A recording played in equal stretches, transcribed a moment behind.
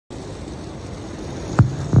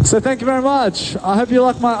So thank you very much. I hope you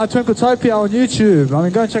like my Twinkletopia on YouTube. I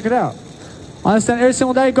mean, go and check it out. I understand every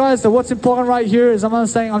single day, guys, that what's important right here is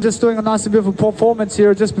I'm just doing a nice and beautiful performance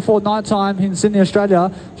here just before night time in Sydney,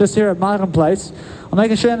 Australia, just here at Marketplace. I'm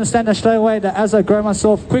making sure you understand that straight away that as I grow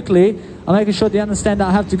myself quickly, I'm making sure that you understand that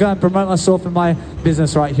I have to go and promote myself in my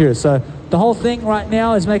business right here. So the whole thing right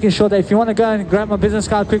now is making sure that if you want to go and grab my business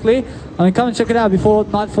card quickly, I mean, come and check it out before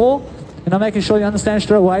nightfall. And I'm making sure you understand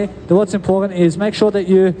straight away that what's important is make sure that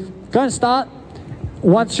you go and start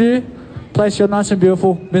once you place your nice and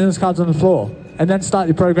beautiful business cards on the floor. And then start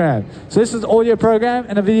your program. So this is the audio program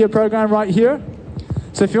and a video program right here.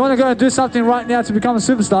 So if you want to go and do something right now to become a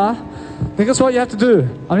superstar, then guess what you have to do? I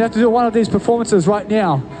mean, you have to do one of these performances right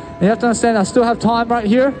now. And you have to understand I still have time right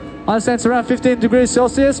here. I understand it's around 15 degrees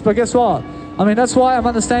Celsius, but guess what? I mean, that's why I'm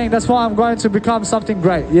understanding, that's why I'm going to become something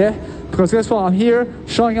great, yeah? Because guess what? I'm here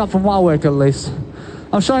showing up for my work at least.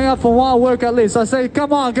 I'm showing up for my work at least. I say,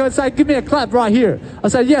 come on, go and say, give me a clap right here. I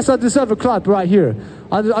say, yes, I deserve a clap right here.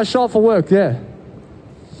 I show up for work, yeah.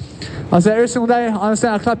 I say every single day, I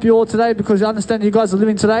understand I clap you all today because you understand you guys are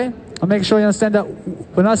living today. I make sure you understand that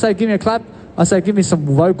when I say give me a clap, I say give me some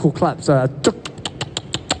vocal claps. So I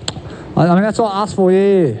mean, that's what I ask for,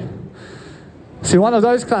 yeah. See, one of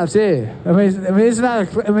those claps, yeah. I mean,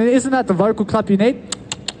 isn't that the vocal clap you need?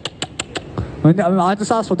 I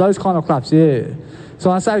just ask for those kind of claps, yeah.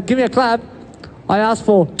 So I say, give me a clap, I ask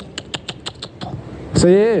for, so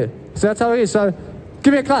yeah. So that's how it is. So,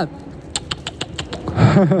 give me a clap.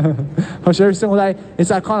 Every single day, it's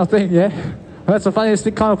that kind of thing, yeah? That's the funniest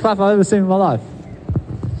kind of clap I've ever seen in my life.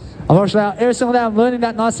 Unfortunately, every single day I'm learning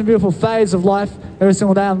that nice and beautiful phase of life. Every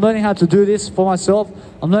single day I'm learning how to do this for myself.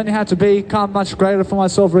 I'm learning how to become much greater for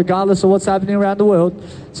myself regardless of what's happening around the world.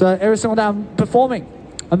 So every single day I'm performing.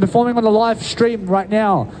 I'm performing on the live stream right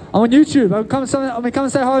now. I'm on YouTube. Come and say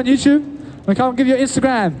hi on YouTube. We come and give your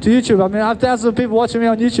Instagram to YouTube. I mean, I have thousands of people watching me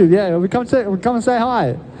on YouTube. Yeah, we come and say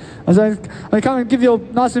hi. I mean, come and give your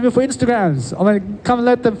nice and beautiful Instagrams. I mean, come and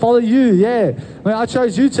let them follow you. Yeah. I mean, I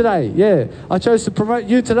chose you today. Yeah. I chose to promote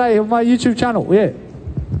you today on my YouTube channel. Yeah.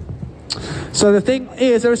 So the thing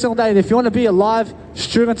is, every single day, if you want to be a live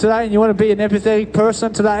streamer today, and you want to be an empathetic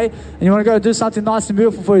person today, and you want to go do something nice and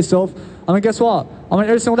beautiful for yourself, I mean, guess what? I mean,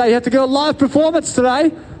 every single day you have to get a live performance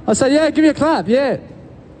today. I say, yeah, give me a clap. Yeah.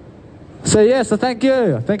 Say yes, so thank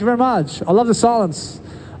you. Thank you very much. I love the silence.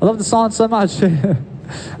 I love the silence so much.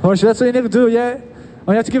 That's what you need to do, yeah?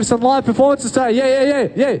 You have to give some live performances today.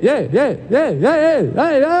 Hey.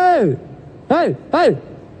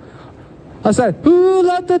 I say, who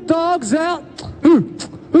let the dogs out? Who?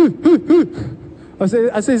 I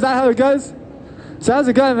say, is that how it goes? So how's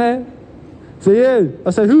it going, man? So yeah.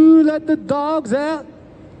 I say, who let the dogs out?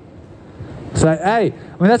 Say, hey. I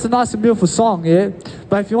mean, that's a nice and beautiful song, yeah?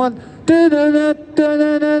 But if you want... I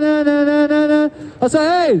say,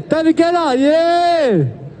 hey, David Guetta, yeah.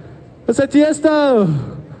 I say, Tiesto,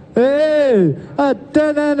 hey.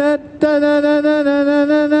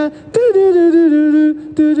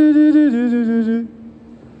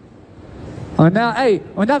 And now, hey,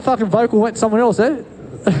 when that fucking vocal went somewhere else, eh?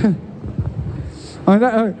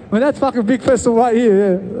 When that fucking big festival right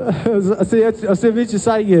here, yeah. I see Vinci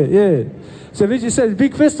saying it, yeah. So Vinci says,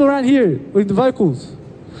 big festival around here with the vocals.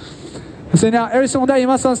 So now, every single day you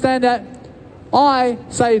must understand that I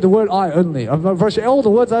say the word I only. Virtually all the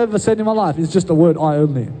words I've ever said in my life is just the word I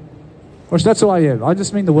only. Which that's who I am. I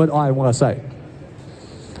just mean the word I in what I say.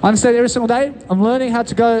 I understand every single day I'm learning how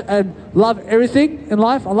to go and love everything in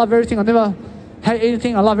life. I love everything. I never hate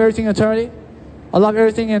anything. I love everything in eternity. I love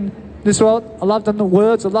everything in this world. I love the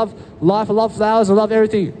words. I love life. I love flowers. I love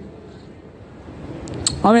everything.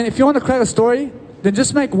 I mean, if you want to create a story, then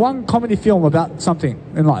just make one comedy film about something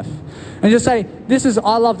in life. And just say, this is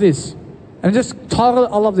I love this. And just title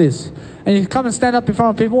it, I love this. And you come and stand up in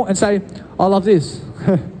front of people and say, I love this.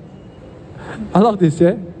 I love this,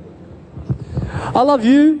 yeah? I love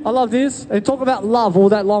you, I love this. And talk about love all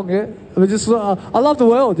that long, yeah? I mean, I love the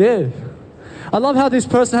world, yeah? I love how this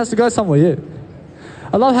person has to go somewhere, yeah?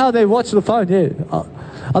 I love how they watch the phone, yeah?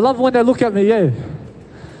 I love when they look at me, yeah?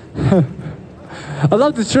 I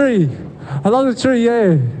love the tree. I love the tree,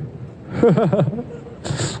 yeah.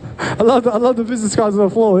 I love the business cards on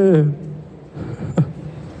the floor, yeah.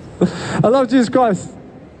 I love Jesus Christ,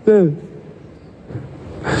 yeah.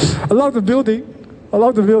 I love the building. I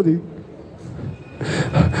love the building.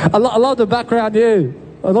 I love the background, yeah.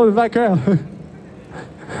 I love the background.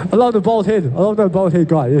 I love the bald head. I love that bald head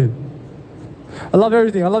guy, yeah. I love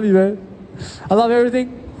everything. I love you, man. I love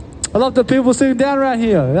everything. I love the people sitting down around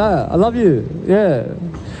here. Yeah, I love you. Yeah.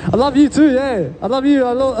 I love you too, yeah. I love you.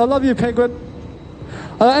 I love you, Penguin.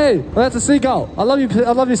 Hey, that's a seagull. I love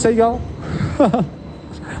you, seagull.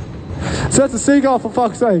 So that's a seagull, for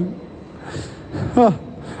fuck's sake.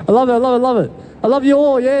 I love it, I love it, I love it. I love you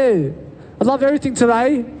all, yeah. I love everything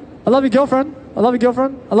today. I love your girlfriend. I love your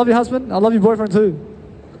girlfriend. I love your husband. I love your boyfriend too.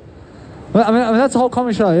 I mean that's the whole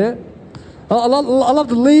comedy show, yeah. I love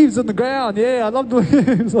the leaves on the ground, yeah. I love the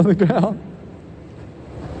leaves on the ground.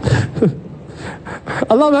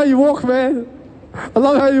 I love how you walk, man. I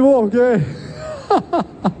love how you walk, yeah.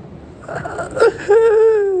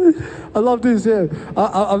 I love this, yeah.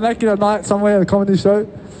 I'm making a night somewhere at a comedy show.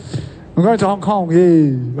 I'm going to Hong Kong,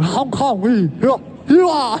 yeah. Hong Kong, yeah. You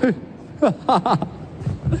are.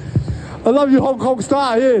 I love you, Hong Kong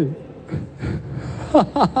star, yeah.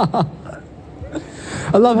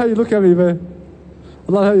 I love how you look at me, man.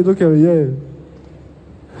 I love how you look at me, yeah.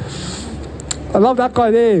 I love that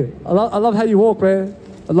guy there. I love how you walk, man.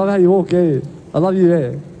 I love how you walk, yeah. I love you,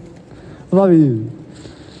 yeah. I love you.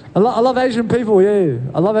 I love Asian people, yeah.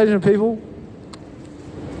 I love Asian people.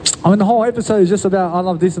 I mean, the whole episode is just about I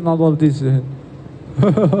love this and I love this, yeah.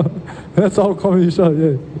 That's the whole comedy show,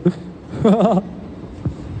 yeah.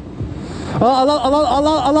 I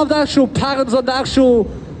love the actual patterns on the actual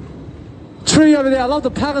tree over there. I love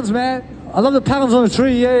the patterns, man. I love the patterns on the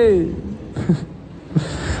tree, yeah.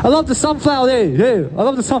 I love the sunflower there, yeah. I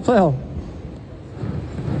love the sunflower.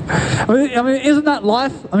 I mean, isn't that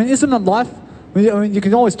life? I mean, isn't that life? I mean, you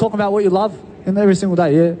can always talk about what you love in every single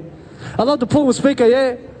day, yeah. I love the portable speaker,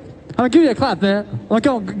 yeah. I mean, give me a clap, man. I mean,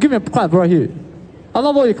 come on, give me a clap right here. I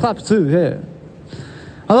love all your claps too, yeah.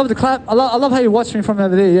 I love the clap. I love how you watch me from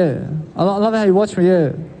over there, yeah. I love how you watch me,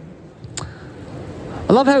 yeah.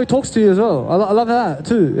 I love how he talks to you as well. I love that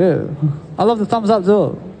too, yeah. I love the thumbs up as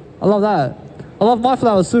well. I love that. I love my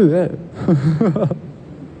flowers too, yeah.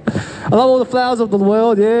 I love all the flowers of the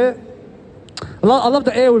world, yeah. I love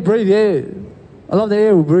the air we breathe, yeah. I love the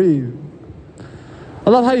air we breathe. I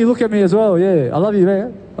love how you look at me as well, yeah. I love you,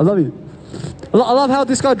 man. I love you. I love how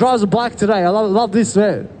this guy drives a bike today. I love this,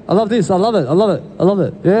 man. I love this. I love it. I love it. I love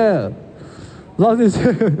it. Yeah. Love this.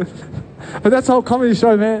 But that's the whole comedy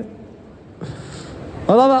show, man.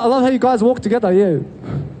 I love how you guys walk together, yeah.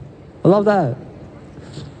 I love that.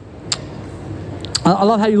 I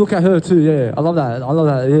love how you look at her too, yeah. I love that. I love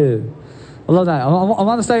that, yeah. I love that. I'm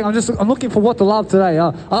understanding. I'm looking for what to love today. I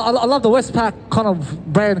love the Westpac kind of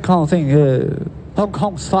brand kind of thing, yeah. Hong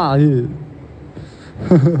Kong style, yeah.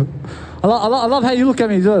 I love how you look at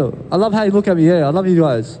me, too. I love how you look at me, yeah. I love you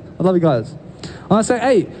guys. I love you guys. I'm gonna say,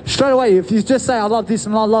 hey, straight away, if you just say, I love this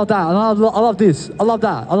and I love that, and I love this, I love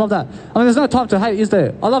that, I love that. I mean, there's no time to hate, is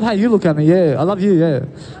there? I love how you look at me, yeah. I love you, yeah.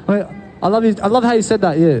 I mean, I love you. I love how you said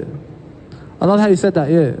that, yeah. I love how you said that,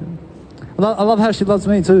 yeah. I love how she loves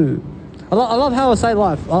me, too. I love how I say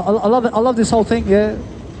life. I love it. I love this whole thing, yeah.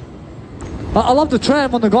 I love the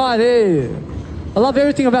tram on the guy there. I love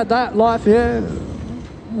everything about that life, yeah.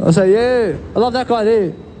 I say, yeah, I love that guy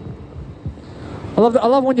there. I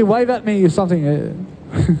love when you wave at me or something, yeah.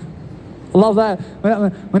 I love that.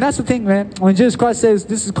 When that's the thing, man. When Jesus Christ says,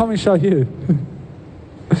 this is comedy show here.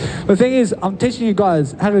 The thing is, I'm teaching you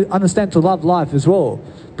guys how to understand to love life as well.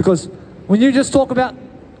 Because when you just talk about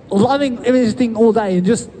loving everything all day and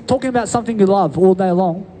just talking about something you love all day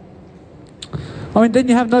long, I mean, then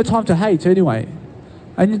you have no time to hate anyway.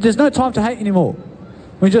 And there's no time to hate anymore.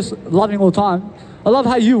 When you're just loving all the time. I love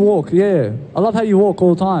how you walk, yeah. I love how you walk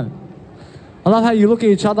all the time. I love how you look at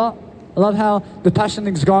each other. I love how the passion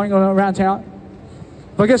is going on around town.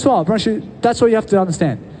 But guess what? That's what you have to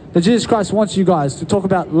understand. That Jesus Christ wants you guys to talk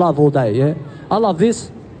about love all day, yeah? I love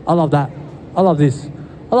this. I love that. I love this.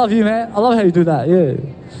 I love you, man. I love how you do that, yeah.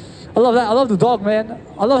 I love that. I love the dog, man.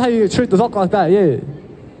 I love how you treat the dog like that, yeah.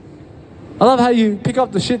 I love how you pick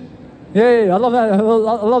up the shit. Yeah, I love that. I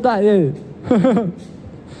love that, yeah.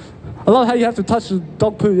 I love how you have to touch the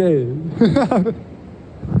dog poo, yeah.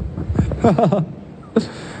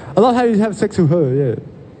 I love how you have sex with her, yeah.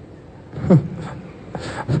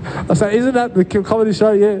 I say, isn't that the comedy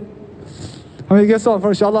show, yeah? I mean, guess what,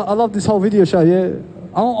 first, I love this whole video show, yeah.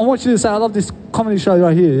 I want you to say, I love this comedy show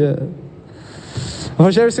right here, yeah.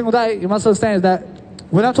 First, every single day, you must understand that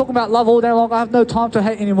when I'm talking about love all day long, I have no time to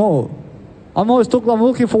hate anymore. I'm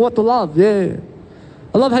looking for what to love, yeah.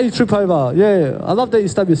 I love how you trip over, yeah. I love that you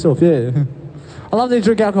stab yourself, yeah. I love that you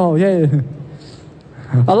drink alcohol, yeah.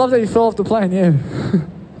 I love that you fell off the plane, yeah.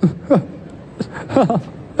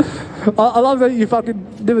 I love that you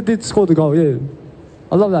fucking never did score the goal, yeah.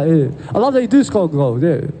 I love that, yeah. I love that you do score the goal,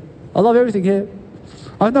 yeah. I love everything, yeah.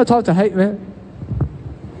 I have no time to hate, man.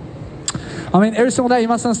 I mean, every single day you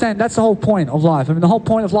must understand that's the whole point of life. I mean, the whole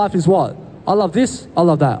point of life is what? I love this, I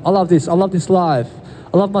love that. I love this, I love this life.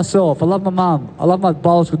 I love myself. I love my mum. I love my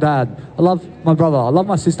biological dad. I love my brother. I love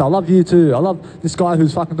my sister. I love you too. I love this guy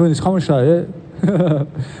who's fucking doing this comedy show, yeah?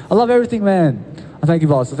 I love everything, man. I thank you,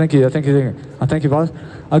 boss. I thank you. I thank you. I thank you, boss.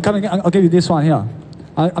 I'll give you this one here.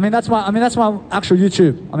 I mean that's my actual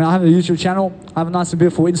YouTube. I mean I have a YouTube channel. I have a nice and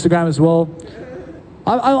beautiful Instagram as well.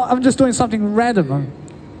 I'm just doing something random.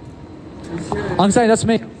 I'm saying that's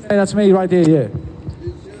me. That's me right there. Yeah.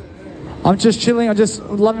 I'm just chilling. I'm just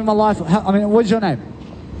loving my life. I mean, what's your name?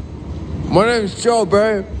 My name's Joel,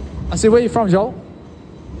 bro. I see. Where you from, Joel?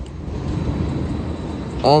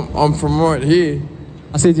 I'm from right here.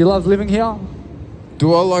 I see. Do you love living here?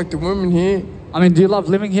 Do I like the women here? I mean, do you love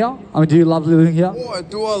living here? I mean, do you love living here? What?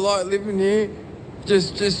 Do I like living here?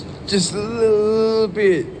 Just a little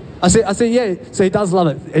bit. I see. Yeah. So he does love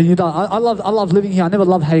it, and you don't. I love living here. I never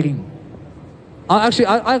love hating. I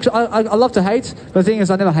love to hate, but the thing is,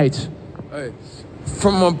 I never hate. Hey,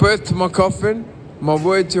 from my birth to my coffin, my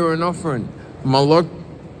words are an offering. My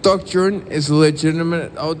doctrine is a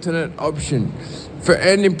legitimate alternate option for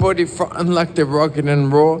anybody fronting like they're rocking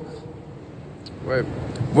and raw. Wait,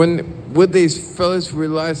 when these fellas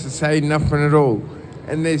realize to say nothing at all,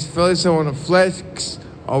 and these fellas that want to flex,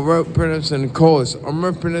 I'll represent the cause. I'm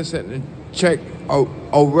representing the check.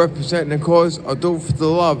 I'll represent the cause. I'll do it for the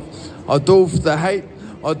love. I'll do it for the hate.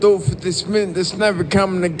 I'll do it for this minute that's never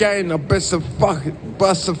coming again. I'll bust a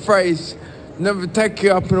phrase. Never take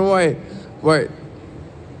you up and away. Wait.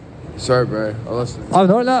 Sorry, bro. I lost it. Oh,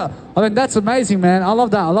 no. I mean, that's amazing, man. I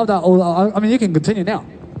love that. I mean, you can continue now.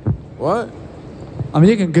 What? I mean,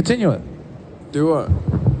 you can continue it. Do what?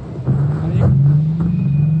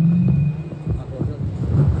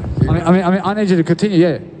 I need you to continue,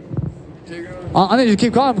 yeah. I need you to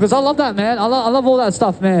keep going because I love that, man. I love all that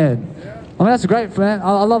stuff, man. I mean, that's great, man.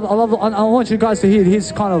 I want you guys to hear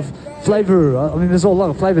his kind of flavor. I mean, there's a lot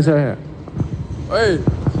of flavors out here. Hey.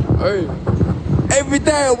 Every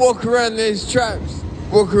day I walk around these traps.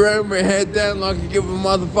 Walk around with my head down like I give a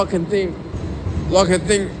motherfucking thing. Like I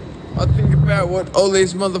think about what all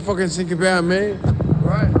these motherfuckers think about me.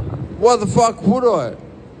 Right? Why the fuck would I?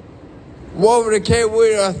 Why would I care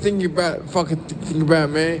what I think about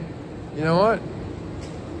me? You know what?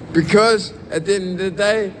 Because at the end of the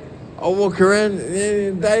day, I walk around at the end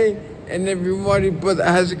of the day and everybody but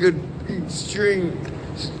has a good string,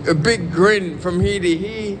 a big grin from here to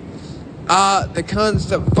here are the cunts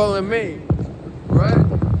that follow me, right?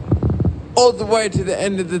 All the way to the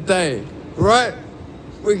end of the day, right?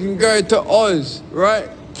 We can go to Oz, right?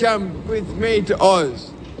 Come with me to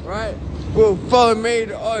Oz, right? Well, follow me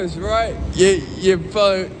to Oz, right? You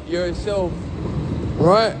follow yourself,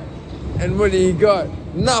 right? And what do you got?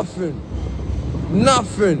 Nothing.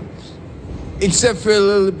 Except for a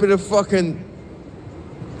little bit of fucking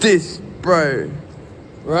this, bro.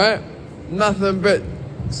 Right? Nothing but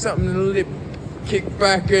something to lip kick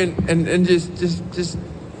back and just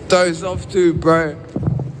doze off to, bro.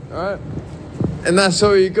 Right? And that's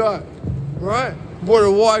all you got. Right? What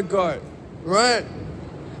do I got? Right?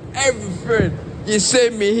 Everything. You see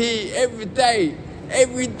me here every day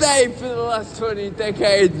for the last 20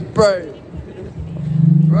 decades, bro.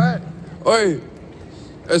 Right? Oi,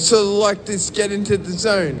 it's sort of like this, get into the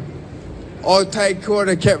zone. I'll take what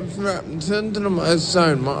I kept from turn to my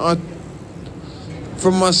zone,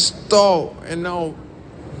 from my style, and I'll...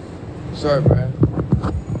 Sorry, bro.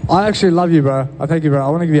 I actually love you, bro. I thank you, bro. I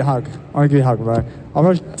want to give you a hug. Bro.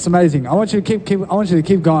 It's amazing. I want you to keep. I want you to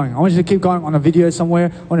keep going. I want you to keep going on a video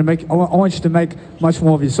somewhere. I want you to make much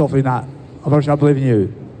more of yourself in that. I believe in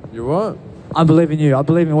you. You what? I believe in you. I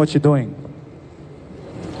believe in what you're doing.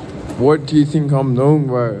 What do you think I'm doing,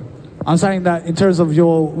 bro? I'm saying that in terms of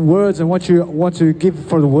your words and what you want to give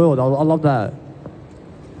for the world. I love that.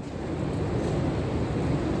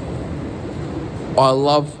 I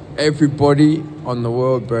love everybody on the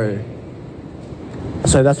world, bro.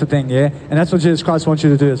 So that's the thing, yeah? And that's what Jesus Christ wants you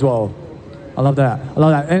to do as well. I love that.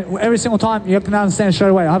 And every single time, you can understand straight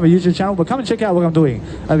away, I have a YouTube channel, but come and check out what I'm doing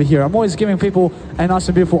over here. I'm always giving people a nice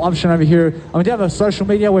and beautiful option over here. I mean, do you have a social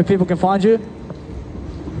media where people can find you?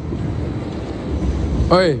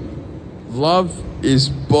 Hey, love is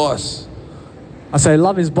boss. I say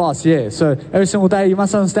love is boss, yeah. So every single day, you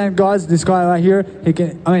must understand, guys, this guy right here,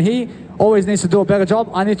 he always needs to do a better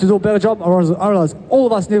job. I need to do a better job, or else all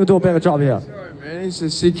of us need to do a better job here. Sorry, man. He's a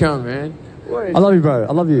sicko, man. I love you, bro.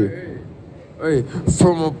 I love you. Hey,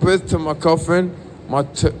 from my birth to my coffin, my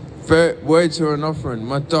words are an offering.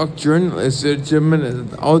 My doctrine is a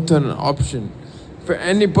legitimate alternate option for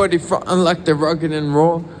anybody fronting like they're rugged and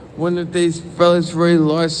raw. One of these fellas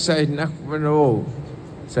realize say nothing at all.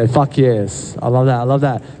 Say fuck yes. I love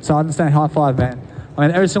that. So I understand. High five, man. I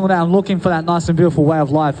mean, every single day I'm looking for that nice and beautiful way of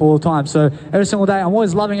life all the time. So every single day I'm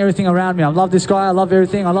always loving everything around me. I love this guy, I love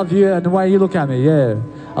everything, I love you and the way you look at me, yeah.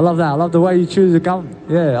 I love that, I love the way you choose to come,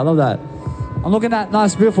 yeah, I love that. I'm looking at that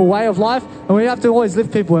nice, beautiful way of life, and we have to always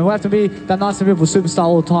lift people, and we have to be that nice and beautiful superstar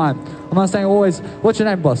all the time. I'm not saying always, what's your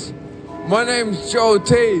name, boss? My name's Joel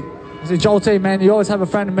T. I say, Joel T, man, you always have a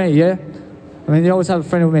friend of me, yeah? I mean, you always have a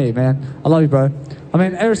friend of me, man. I love you, bro. I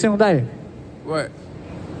mean, every single day.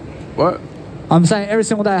 What? I'm saying every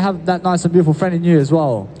single day I have that nice and beautiful friend in you as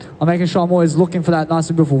well. I'm making sure I'm always looking for that nice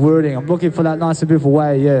and beautiful wording. I'm looking for that nice and beautiful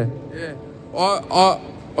way, yeah. Yeah.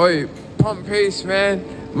 Oi, pump peace, man.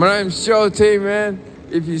 My name's Joel T, man.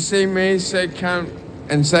 If you see me, say come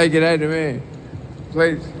and say g'day to me.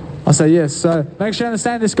 Please. I say yes. So make sure you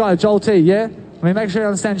understand this guy, Joel T, yeah? I mean, make sure you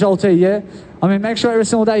understand Joel T, yeah? I mean, make sure every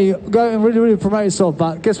single day you go and really, really promote yourself.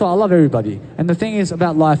 But guess what? I love everybody. And the thing is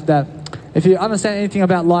about life that if you understand anything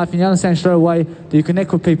about life and you understand straight away that you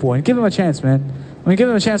connect with people and give them a chance, man. I mean, give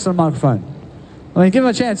them a chance on the microphone. I mean, give him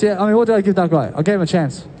a chance, yeah? I mean, what did I give that guy? I gave him a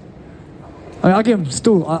chance. I mean, I'll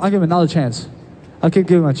give him another chance. I'll keep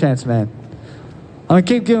giving him a chance, man. I mean,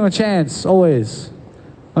 keep giving him a chance, always.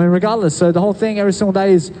 I mean, regardless. So the whole thing every single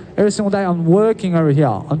day I'm working over here.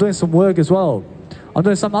 I'm doing some work as well. I'm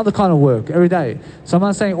doing some other kind of work every day. So I'm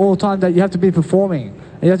not saying all the time that you have to be performing.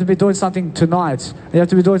 You have to be doing something tonight. You have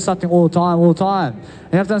to be doing something all the time.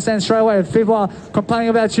 You have to understand straight away if people are complaining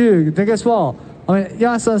about you, then guess what? I mean, you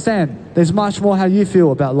have to understand there's much more how you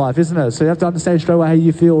feel about life, isn't it? So you have to understand straight away how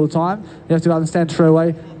you feel all the time. You have to understand straight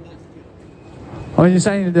away. I mean, you're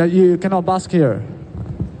saying that you cannot busk here.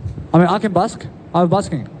 I mean, I can busk. I'm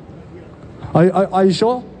busking. Are you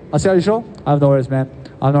sure? I say, are you sure? I have no worries, man.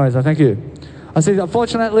 I have no worries. Thank you. I see,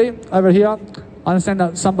 unfortunately, over here, I understand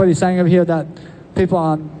that somebody's saying over here that people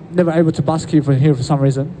are never able to busk you from here for some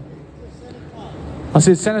reason. I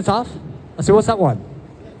see Cenotaph. I see, what's that one?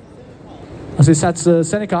 I see that's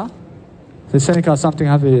Seneca. I see Seneca, something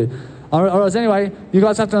happy. Alright, anyway, you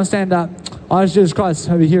guys have to understand that I was Jesus Christ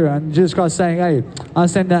over here, and Jesus Christ saying, hey, I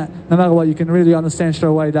understand that no matter what, you can really understand straight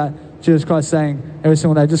away that Jesus Christ saying every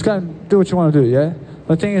single day, just go and do what you want to do, yeah?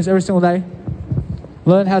 But the thing is, every single day,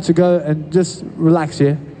 learn how to go and just relax,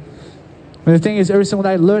 yeah? But the thing is, every single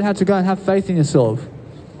day, learn how to go and have faith in yourself.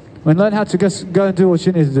 I mean, learn how to just go and do what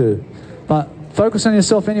you need to do. But focus on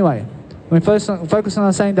yourself anyway. I mean, focus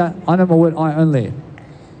on saying that I know my word I only.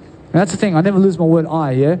 And that's the thing, I never lose my word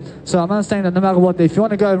I, yeah? So I'm understanding that no matter what, if you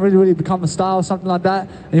want to go and really, really become a star or something like that,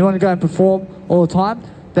 and you want to go and perform all the time,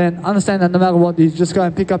 then understand that no matter what, you just go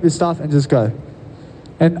and pick up your stuff and just go.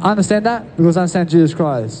 And I understand that because I understand Jesus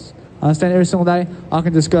Christ. I understand every single day I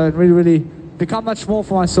can just go and really, really become much more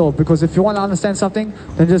for myself. Because if you want to understand something,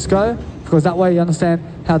 then just go. Because that way you understand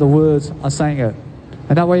how the words are saying it.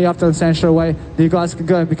 And that way you have to understand straight away that you guys can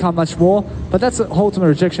go and become much more. But that's the ultimate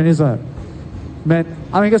rejection, isn't it? Man,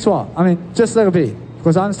 I mean, guess what? I mean, just let it be.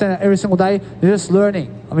 Because I understand that every single day you're just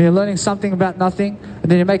learning. I mean, you're learning something about nothing, and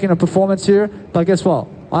then you're making a performance here. But guess what?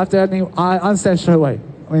 I understand straight away.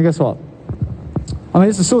 I mean, guess what? I mean,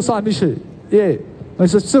 it's a suicide mission. Yeah.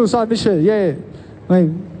 It's a suicide mission. Yeah. I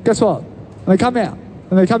mean, guess what? I mean, come out.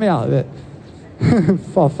 I mean, come out. Yeah.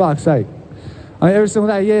 For fuck's sake. I mean, every single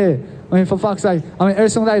day, yeah. I mean, for fuck's sake. I mean, every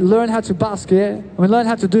single day, learn how to busk, yeah? I mean, learn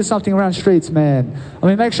how to do something around streets, man. I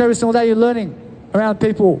mean, make sure every single day you're learning around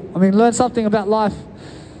people. I mean, learn something about life.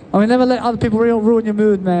 I mean, never let other people ruin your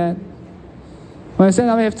mood, man. I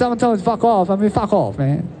mean, if someone tells you fuck off, I mean, fuck off,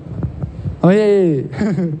 man. I mean,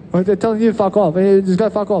 yeah. If they're telling you fuck off, yeah, just go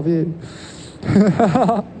fuck off, yeah.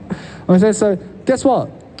 I mean, so, guess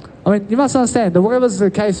what? I mean, you must understand that whatever's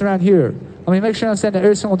the case around here, I mean, make sure you understand that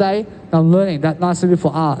every single day I'm learning that nice and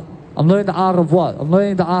beautiful art. I'm learning the art of what? I'm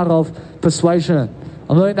learning the art of persuasion.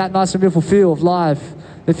 I'm learning that nice and beautiful feel of life.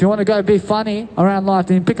 If you want to go be funny around life,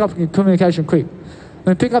 then you pick up your communication quick. I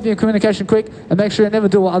mean, pick up your communication quick and make sure you never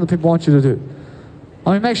do what other people want you to do.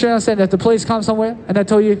 I mean, make sure you understand that if the police come somewhere and they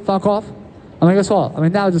tell you, fuck off, I mean, guess what? I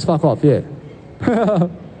mean, now just fuck off, yeah.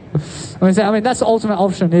 I mean, that's the ultimate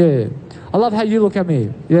option, yeah. I love how you look at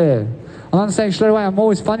me, yeah. I'm understanding straight away I'm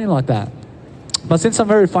always funny like that. But since I'm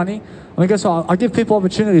very funny, I mean, guess what? I give people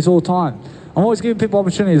opportunities all the time. I'm always giving people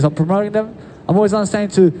opportunities. I'm promoting them. I'm always understanding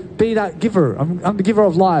to be that giver. I'm the giver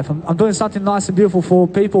of life. I'm doing something nice and beautiful for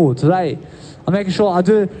people today. I'm making sure I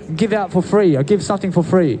do give out for free. I give something for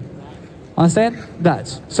free. Understand? That.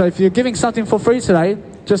 So if you're giving something for free today,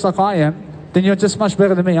 just like I am, then you're just much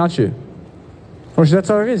better than me, aren't you? Or that's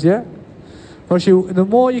how it is, yeah? Or the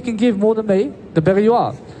more you can give more than me, the better you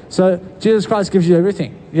are. So Jesus Christ gives you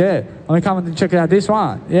everything. Yeah. I mean, come and check it out. This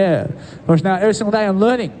one. Yeah. Whereas now every single day I'm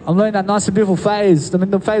learning. I'm learning that nice and beautiful phase. I'm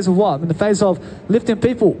in the phase of what? I'm in the phase of lifting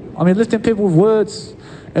people. I mean, lifting people with words.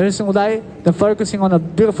 every single day, then focusing on a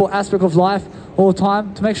beautiful aspect of life all the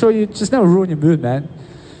time to make sure you just never ruin your mood, man.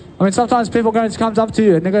 I mean, sometimes people are going to come up to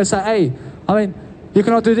you and they're going to say, hey, I mean, you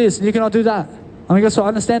cannot do this and you cannot do that. I mean, guess what? I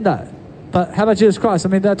understand that. But how about Jesus Christ? I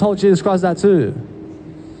mean, they told Jesus Christ that too.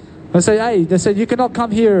 They say, hey, they said, you cannot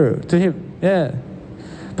come here to him. Yeah.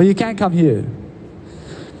 But you can come here.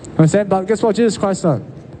 Understand? But guess what Jesus Christ done?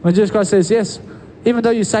 When Jesus Christ says, yes, even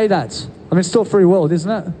though you say that, I mean, it's still a free world, isn't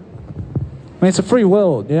it? I mean, it's a free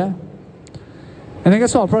world, yeah? And then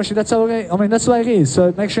guess what? Approach that's how that's the way it is.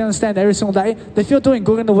 So make sure you understand every single day that if you're doing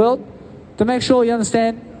good in the world, then make sure you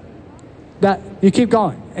understand that you keep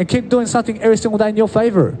going and keep doing something every single day in your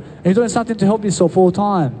favor. And you're doing something to help yourself all the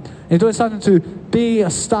time. And you're doing something to be a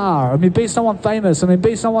star. I mean, be someone famous. I mean,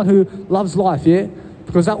 be someone who loves life, yeah?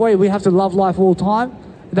 Because that way we have to love life all the time.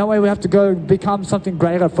 And that way we have to go become something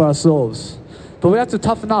greater for ourselves. But we have to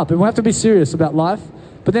toughen up and we have to be serious about life.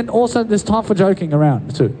 But then also there's time for joking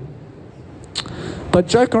around too. But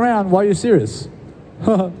joke around while you're serious.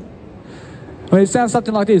 When it sounds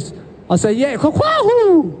something like this, I'll say, yeah,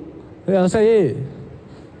 wahoo! Yeah, I'll say, yeah.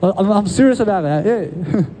 I'm serious about that, yeah.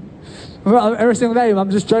 Every single day, I'm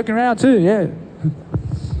just joking around too, yeah.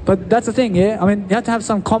 But that's the thing, yeah. I mean, you have to have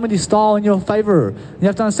some comedy style in your favor. You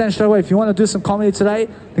have to understand straight away, if you want to do some comedy today,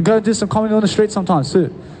 then go and do some comedy on the street sometimes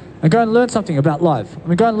too. And go and learn something about life. I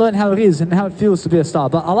mean, go and learn how it is and how it feels to be a star.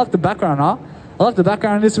 But I like the background, huh? I like the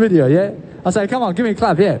background in this video, yeah. I say, come on, give me a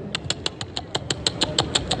clap, yeah.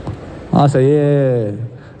 I say, yeah.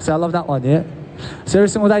 So I love that one, yeah. So every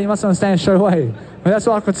single day you must understand straight away. I mean, that's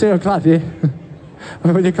why I consider a clap, yeah.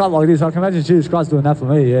 When you clap like this, I can imagine Jesus Christ doing that for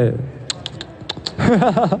me, yeah.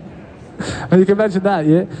 And you can imagine that,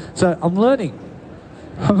 yeah. So I'm learning,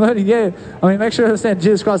 yeah. I mean, make sure you understand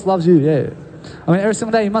Jesus Christ loves you, yeah. I mean, every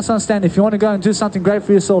single day you must understand if you want to go and do something great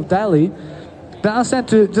for yourself daily, then understand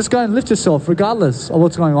to just go and lift yourself regardless of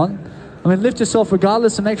what's going on. I mean, lift yourself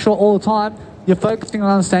regardless and make sure all the time you're focusing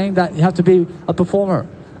on understanding that you have to be a performer.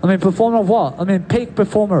 I mean, performer of what? I mean, peak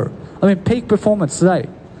performer. I mean, peak performance today,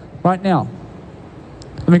 right now.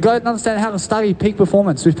 I mean, go and understand how to study peak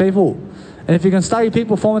performance with people. And if you can study peak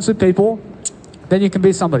performance with people, then you can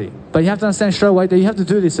be somebody. But you have to understand straight away that you have to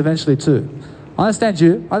do this eventually too. I understand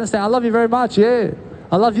you. I understand. I love you very much, yeah.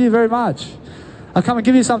 I love you very much. I'll come and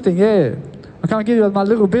give you something, yeah. I'll come and give you my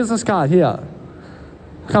little business card here.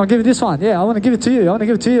 Come and give you this one. Yeah, I want to give it to you. I want to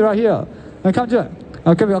give it to you right here. I'll come to it.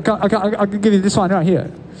 I'll give you this one right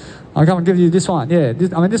here. I'll come and give you this one. Yeah,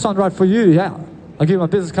 this one right for you. Yeah, I'll give you my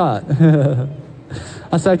business card.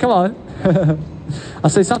 I say, come on. I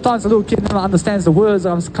say, sometimes the little kid never understands the words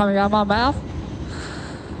that are coming out of my mouth.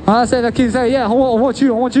 And I say, the kid say, yeah, I want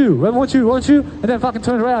you. And then fucking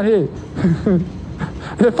turn around here. And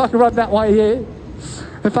then fucking run that way here.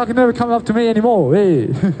 And fucking never come up to me anymore.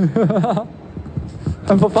 Yeah.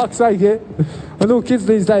 And for fuck's sake, yeah. The little kids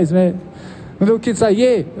these days, man. The little kids say,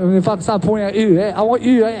 yeah. And they fucking start pointing at you, yeah. I want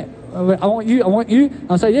you, yeah. I want you.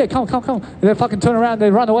 And I say, yeah, come. And they fucking turn around and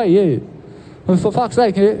they run away, yeah. And for fuck's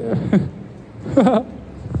sake, yeah.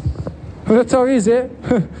 That's how it is, yeah.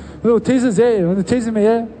 Little teasers, yeah. When they're teasing me,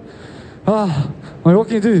 yeah. I mean, what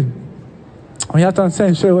can you do? I mean, you have to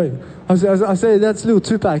understand straight away. I say, that's little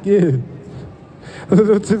Tupac, yeah. A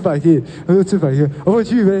little Tupac, yeah. I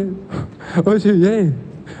want you, man. I want you, yeah.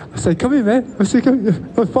 I say, come here, man. I say, come here.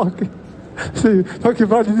 Oh, fuck. I say, fucking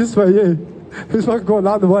running this way, yeah. He's fucking going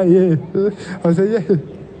the other way, yeah. I say,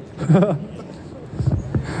 yeah.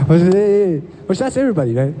 I say, yeah. Which that's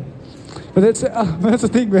everybody, man. But that's the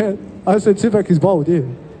thing, man. I said, Tupac is bold, yeah.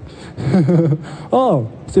 Oh,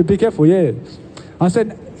 I said, be careful, yeah. I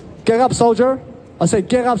said, get up, soldier. I said,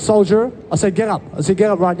 get up, soldier. I said, get up. I said, get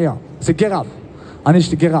up right now. I said, get up. I need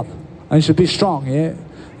you to get up. I need you to be strong, yeah.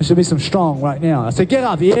 There should be some strong right now. I said, get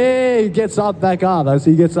up. Yeah, he gets up, back up. I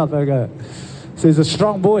said, he gets up, back up. So he's a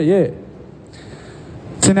strong boy, yeah.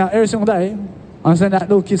 So now every single day, I'm saying that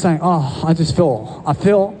little kid saying, oh, I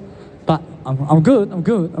feel, but I'm good, yeah.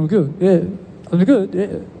 I'm good,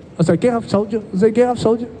 yeah. I said, get up, soldier. I said, get up,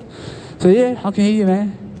 soldier. So yeah, I can hear you,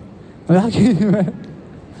 man. I can hear you, man.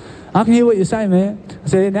 I can hear what you're saying, man. I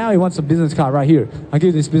said, now he wants a business card right here. I'll give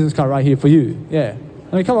you this business card right here for you. Yeah.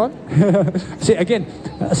 I mean, come on. See, again,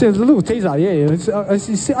 I see a little teaser, yeah. I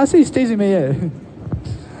see he's teasing me, yeah.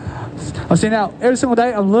 I see now, every single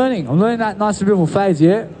day I'm learning that nice and beautiful phase,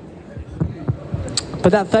 yeah.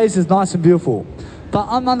 But that phase is nice and beautiful. But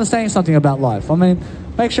I'm understanding something about life. I mean,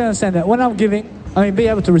 make sure you understand that when I'm giving, I mean, be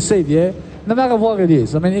able to receive, yeah. No matter what it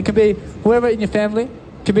is. I mean, it can be whoever in your family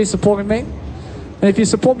can be supporting me. And if you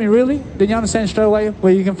support me really, then you understand straight away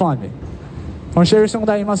where you can find me. Every single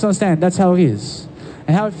day you must understand that's how it is.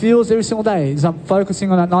 And how it feels every single day is I'm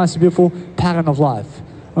focusing on that nice and beautiful pattern of life.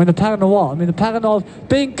 I mean, the pattern of what? I mean, the pattern of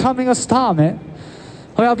becoming a star, man.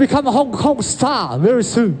 I mean, I'll become a Hong Kong star very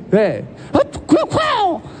soon. Yeah.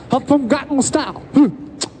 Hop from Gangnam Style.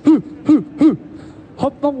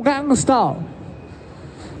 Hop from Gangnam Style.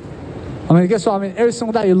 I mean, guess what? I mean, every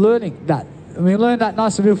single day you're learning that. I mean, you learn that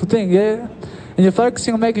nice and beautiful thing, yeah? And you're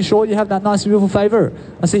focusing on making sure you have that nice and beautiful favor.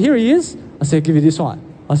 I say, here he is. I say, I'll give you this one.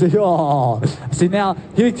 I say, oh. I say, now,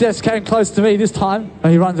 he just came close to me this time,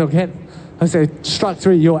 and he runs again. I say, strike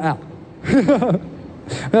 3, you're out.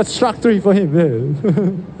 That's strike 3 for him, yeah.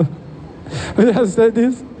 You understand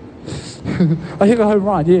this? I hit a home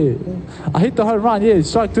run, yeah. I hit the home run, yeah.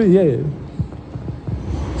 Strike 3, yeah.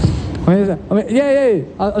 I mean, yeah.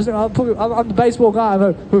 I'm the baseball guy. I'm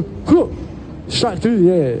like, strike 3,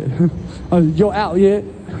 yeah. You're out, yeah.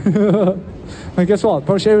 And guess what?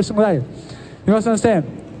 Approach every single day. You must understand.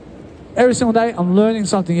 Every single day, I'm learning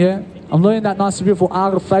something, yeah. I'm learning that nice and beautiful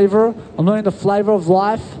art of favor. I'm learning the flavor of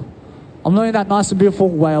life. I'm learning that nice and beautiful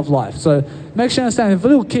way of life. So make sure you understand, if a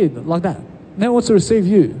little kid like that never wants to receive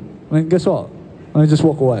you, I mean, guess what? I mean, just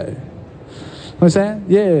walk away. You know what I'm saying?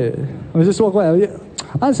 Yeah. I mean, just walk away. Yeah.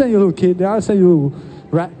 I understand you're a little kid. I understand you're a little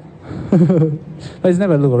rat. But he's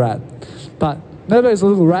never a little rat. But nobody's a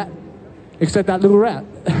little rat except that little rat.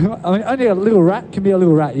 I mean, only a little rat can be a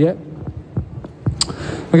little rat, yeah?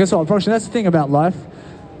 But guess what? Unfortunately, that's the thing about life.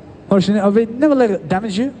 Unfortunately, I mean, never let it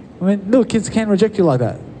damage you. I mean, little kids can reject you like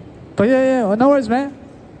that. But yeah, well, no worries, man.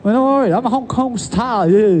 Well, no worries. I'm a Hong Kong star,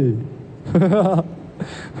 yeah. You know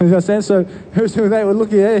what I'm saying? So every single day we're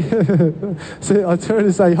looking at it. So I turn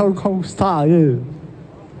to say Hong Kong star, yeah.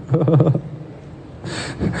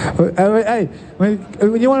 I mean, hey,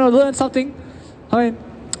 when you want to learn something, I mean,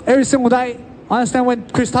 every single day, I understand when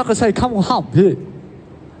Chris Tucker say, come on home, yeah.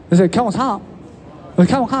 They say, come on home.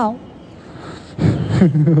 Come on home.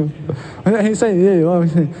 And he say, yeah, well,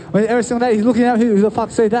 every single day he's looking at me, who the fuck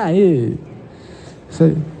say that, yeah.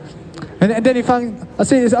 So, and then he fucking, I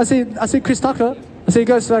see Chris Tucker, I see he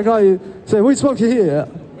goes to that guy, say, we smoke here.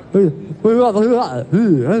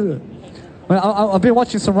 I've been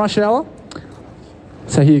watching some Rush Hour.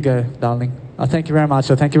 So here you go, darling. Thank you very much.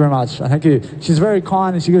 Thank you very much. Thank you. She's very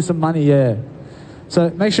kind and she gives some money, yeah. So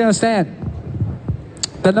make sure you understand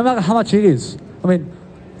that no matter how much it is, I mean,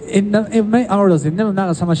 it never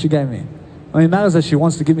matters how much she gave me. I mean, it matters that she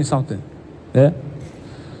wants to give me something. Yeah?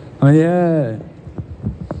 I mean, yeah.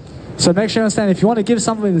 So make sure you understand, if you want to give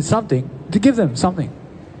somebody something, to give them something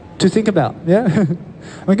to think about, yeah?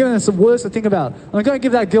 I'm giving them some words to think about. I'm going to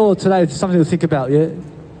give that girl today something to think about, yeah?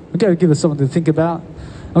 I'm going to give her something to think about.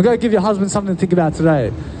 I'm going to give your husband something to think about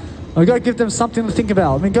today. I'm going to give them something to think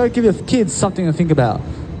about. I mean, go give your kids something to think about.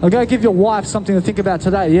 I'm going to give your wife something to think about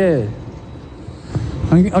today, yeah?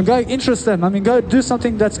 I'm going to interest them. I mean, go do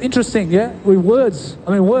something that's interesting, yeah? With words.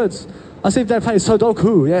 I mean, words. I see if they play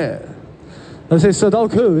Sudoku, yeah? I say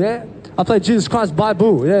Sudoku, yeah? I play Jesus Christ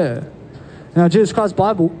Bible, yeah? Now, Jesus Christ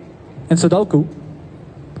Bible and Sudoku.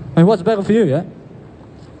 I mean, what's better for you, yeah?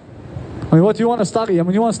 I mean, what do you want to study? I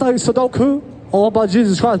mean, you want to study Sudoku or about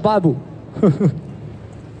Jesus Christ Bible?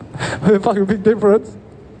 A fucking big difference.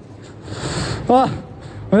 Well, I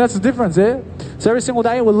mean, that's the difference, yeah? So every single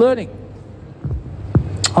day we're learning.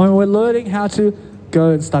 I mean, we're learning how to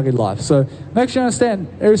go and study life. So make sure you understand,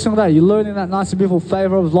 every single day you're learning that nice and beautiful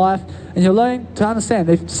favor of life, and you're learning to understand.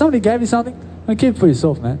 If somebody gave you something, I mean, keep it for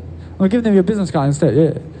yourself, man. I mean, give them your business card instead,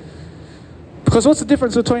 yeah. Because what's the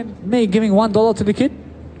difference between me giving $1 to the kid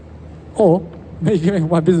or me giving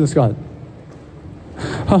my business card?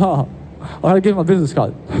 I gotta give my business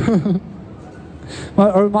card.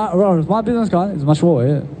 my business card is much more,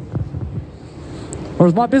 yeah.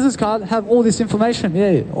 Whereas my business card have all this information,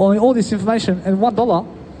 yeah, all this information, and $1,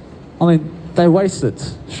 I mean, they waste it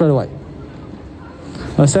straight away.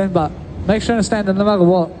 Understand? But make sure you understand that no matter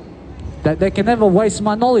what, that they can never waste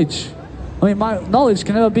my knowledge. I mean, my knowledge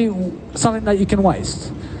can never be something that you can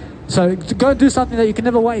waste. So to go do something that you can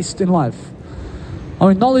never waste in life. I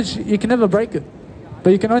mean, knowledge, you can never break it, but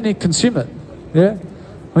you can only consume it, yeah?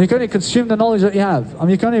 I mean, you can only consume the knowledge that you have. I mean,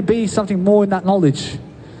 you can only be something more in that knowledge.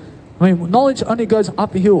 I mean, knowledge only goes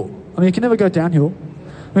uphill. I mean, you can never go downhill.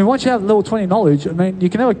 I mean, once you have level 20 knowledge, I mean, you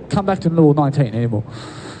can never come back to level 19 anymore.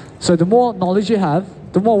 So the more knowledge you have,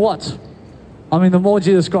 the more what? I mean, the more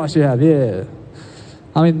Jesus Christ you have, yeah.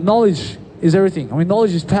 I mean, knowledge is everything. I mean,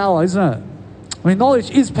 knowledge is power, isn't it? I mean, knowledge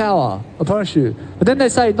is power, I promise you. But then they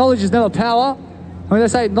say knowledge is never power. I mean, they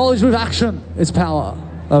say knowledge with action is power.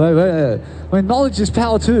 I mean, knowledge is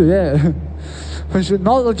power too, yeah.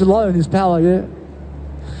 Knowledge alone is power, yeah.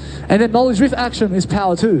 And then knowledge with action is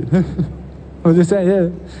power too. What they say, yeah.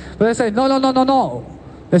 But they say, no.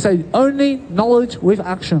 They say only knowledge with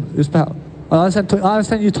action is power. I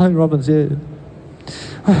understand you, Tony Robbins, yeah.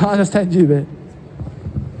 I understand you, man.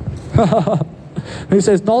 He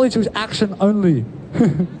says, knowledge with action only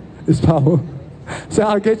is power. So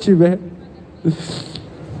I get you, man.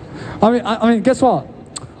 I mean, guess what?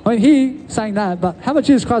 I mean, he saying that, but how much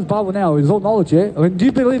Jesus Christ's Bible now is all knowledge, yeah? I mean, do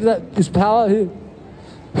you believe that is power here?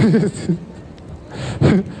 I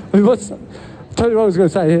mean, what's Tony Robbins going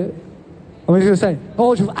to say here? I mean, he's going to say,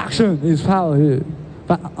 knowledge with action is power here.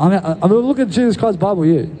 But I mean, look at Jesus Christ's Bible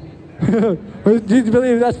here. Do you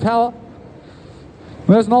believe that's power?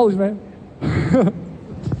 Well, that's knowledge, man.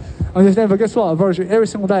 I'm just saying, but guess what? I promise you, every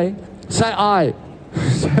single day, say I.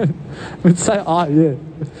 I mean, say I, yeah.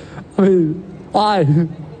 I mean, I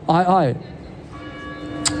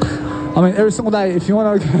mean, every single day, if you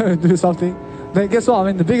want to go do something, then guess what? I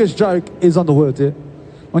mean, the biggest joke is on the words, yeah.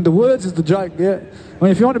 When the words is the joke, yeah. I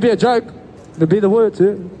mean, if you want to be a joke, then be the words, yeah.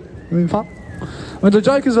 I mean, fuck. I mean, the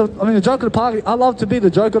joke is, the joke of the party. I love to be the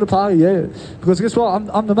joke of the party, yeah. Because guess what?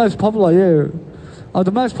 I'm the most popular, yeah. I'm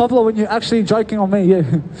the most popular when you're actually joking on me, yeah.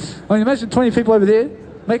 I mean, imagine 20 people over there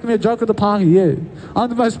making me a joke of the party, yeah. I'm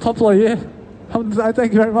the most popular, yeah.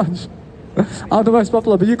 Thank you very much. I'm the most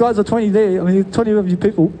popular, but you guys are 20 there. I mean, 20 of you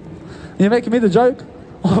people. And you're making me the joke?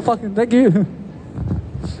 Oh, fucking thank you.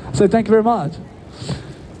 So thank you very much.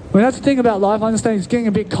 I mean, that's the thing about life. I understand it's getting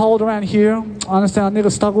a bit cold around here. I understand I need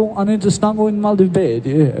to snuggle in my little bed,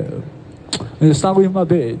 yeah. I need to snuggle in my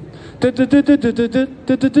bed.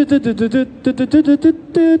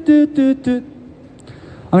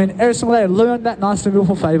 I mean, every single day, learn that nice and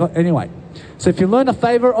beautiful favor anyway. So if you learn a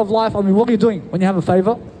favor of life, I mean, what are you doing when you have a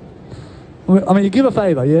favor? I mean, you give a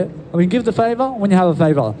favor, yeah? I mean, give the favor when you have a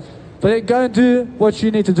favor. But then go and do what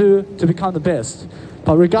you need to do to become the best.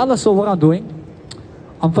 But regardless of what I'm doing,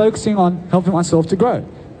 I'm focusing on helping myself to grow.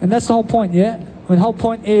 And that's the whole point, yeah? I mean, the whole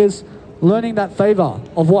point is learning that favor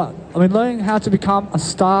of what? I mean, learning how to become a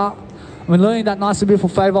star. I mean, learning that nice and beautiful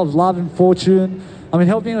favor of love and fortune. I mean,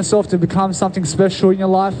 helping yourself to become something special in your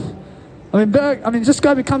life. I mean, just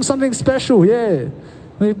go become something special, yeah.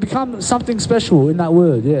 I mean, become something special in that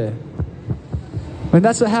word, yeah. I mean,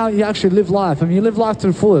 that's how you actually live life. I mean, you live life to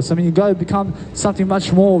the fullest. I mean, you go become something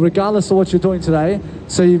much more, regardless of what you're doing today.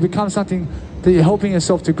 So you become something that you're helping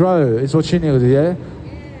yourself to grow, is what you need to do, yeah?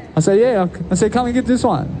 I say, yeah. I say, come and get this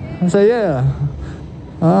one. I say, yeah.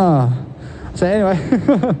 I say, anyway.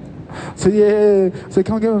 I say, yeah. I say,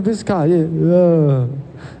 come and get my business card, yeah.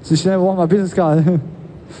 So she never want my business card.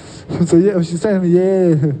 So yeah, she said to me,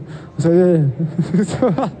 yeah. I said,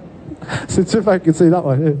 yeah. So if I can see that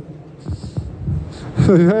one, yeah.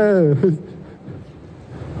 So yeah.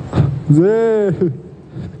 Yeah.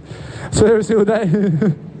 So every single day.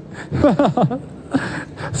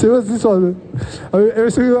 So what's this one? I mean,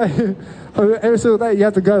 every single day you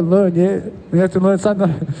have to go and learn, yeah. You have to learn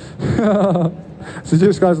something. So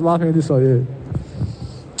this guy's laughing at this one, yeah.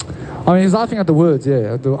 I mean, he's laughing at the words,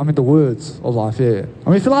 yeah. I mean, the words of life, yeah. I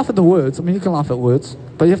mean, if you laugh at the words, I mean, you can laugh at words,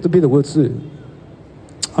 but you have to be the words too.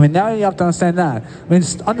 I mean, now you have to understand that. I mean,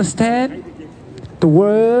 just understand the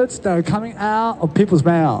words that are coming out of people's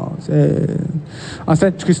mouths. Yeah.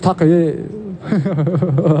 Understand Chris Tucker, yeah.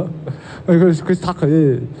 Chris Tucker,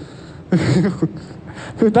 yeah.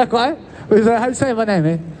 That guy? How do you say my name,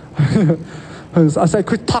 man? I say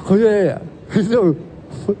Chris Tucker, yeah. He's going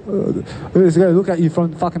to look at you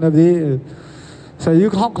from fucking over there. So you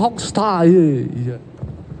Hong Kong star, yeah.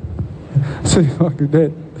 So you're fucking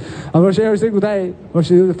dead. I watch every single day. Watch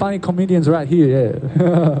the funny comedians right here,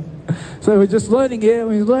 yeah. So we're just learning, yeah.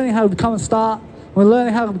 We're learning how to become a star. We're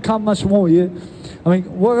learning how to become much more, yeah. I mean,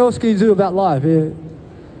 what else can you do about life, yeah?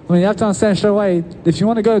 I mean, you have to understand straight away, if you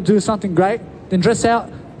want to go do something great, then dress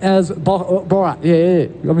out as Borat, yeah.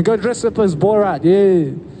 I mean, go dress up as Borat,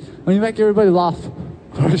 yeah. I mean, make everybody laugh.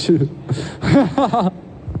 I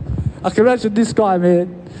can imagine this guy,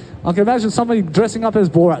 man. I can imagine somebody dressing up as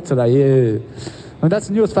Borat today, yeah. I mean, that's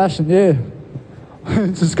the newest fashion, yeah.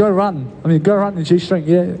 Just go run. I mean, go run in G-string,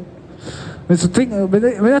 yeah. It's a thing. I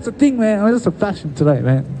mean, that's a thing, man. I mean, that's a fashion today,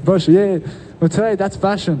 man. Bro, yeah. But today, that's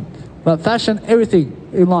fashion. But fashion, everything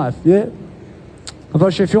in life, yeah.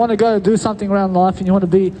 But if you want to go do something around life and you want to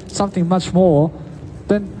be something much more,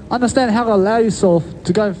 then understand how to allow yourself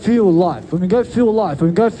to go and feel life. I mean, go feel life. I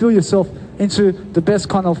mean, go feel yourself into the best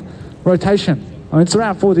kind of rotation. I mean, it's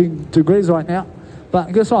around 14 degrees right now.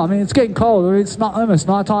 But guess what? I mean, it's getting cold. I mean, it's not almost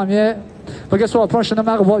night time yet. But guess what? I promise you, no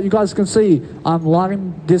matter what you guys can see, I'm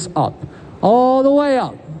lighting this up. All the way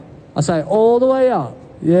up. I say all the way up.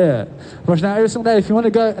 Yeah. But now every single day, if you want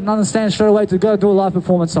to go and understand straight away to go do a live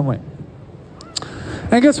performance somewhere.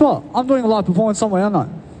 And guess what? I'm doing a live performance somewhere, aren't I?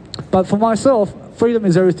 But for myself, freedom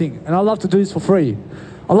is everything. And I love to do this for free.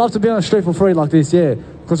 I love to be on the street for free like this, yeah.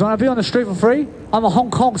 Because when I be on the street for free, I'm a Hong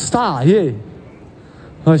Kong star, yeah.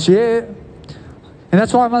 But yeah. And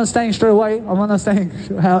that's why I'm understanding straight away. I'm understanding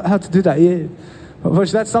how to do that, yeah.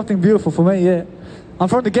 Which that's something beautiful for me, yeah. I'm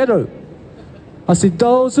from the ghetto. I see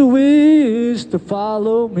those who wish to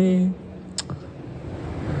follow me.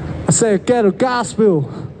 I say ghetto gospel.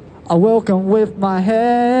 I welcome with my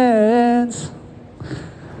hands.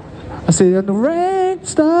 I say and the rain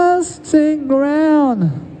stars sing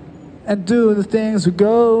around and do the things we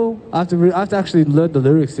go. I have to actually learn the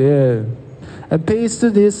lyrics, yeah. And peace to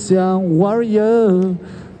this young warrior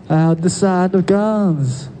out the side of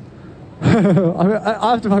guns.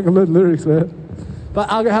 I have to fucking learn lyrics, man. But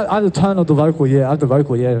I have the tone of the vocal, yeah. I have the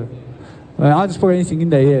vocal, yeah. I just put anything in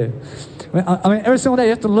there, yeah. I mean, every single day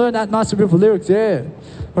you have to learn that nice and beautiful lyrics, yeah.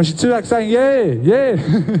 When she's too like saying, yeah,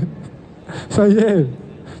 yeah. So yeah,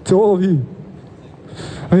 to all of you.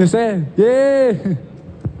 When you're saying, yeah.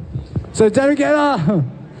 So Derek Getter,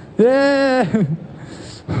 yeah.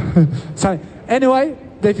 So anyway,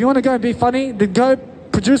 if you want to go and be funny, then go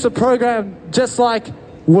produce a program just like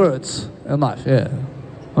words in life, yeah.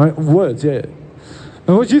 I mean, words, yeah.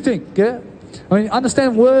 And what do you think, yeah? I mean,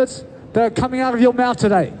 understand words that are coming out of your mouth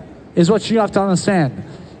today is what you have to understand.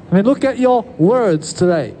 I mean, look at your words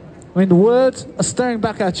today. I mean, the words are staring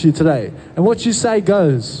back at you today. And what you say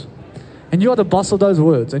goes. And you're the boss of those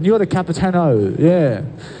words. And you're the capitano, yeah.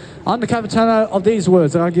 I'm the capitano of these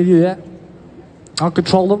words that I give you, yeah. I'll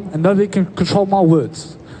control them, and nobody can control my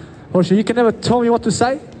words. Well, you can never tell me what to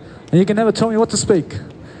say, and you can never tell me what to speak.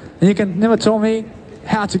 And you can never tell me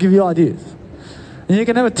how to give you ideas. And you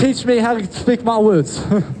can never teach me how to speak my words.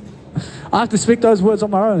 I have to speak those words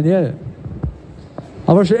on my own, yeah.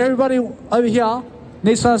 I wish everybody over here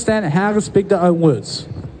needs to understand how to speak their own words.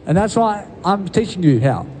 And that's why I'm teaching you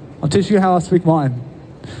how. I'm teaching you how I speak mine.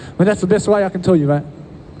 I mean, that's the best way I can tell you, right?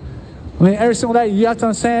 I mean, every single day you have to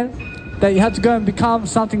understand that you have to go and become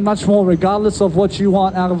something much more regardless of what you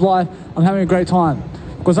want out of life. I'm having a great time.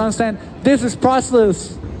 Because I understand this is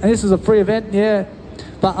priceless. And this is a free event, yeah.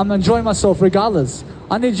 But I'm enjoying myself regardless.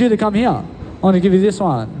 I need you to come here. I want to give you this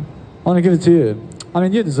one. I want to give it to you. I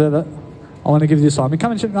mean, you deserve it. I want to give you this one.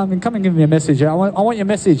 Come and give me a message. Yeah? I want your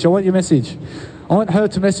message. I want your message. I want her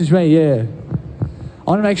to message me, yeah. I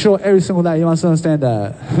want to make sure every single day you must understand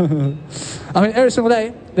that. I mean, every single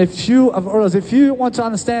day, if you want to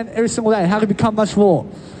understand every single day how to become much more,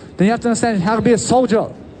 then you have to understand how to be a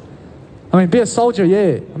soldier. I mean, be a soldier,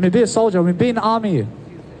 yeah. I mean, be a soldier. I mean, be in the army.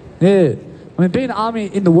 Yeah. I mean, be in the army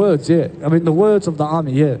in the words, yeah. I mean, the words of the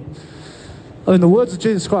army, yeah. I mean, the words of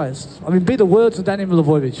Jesus Christ. I mean, be the words of Danny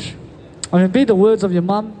Milivojevic. I mean, be the words of your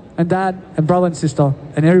mum and dad and brother and sister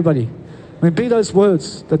and everybody. I mean, be those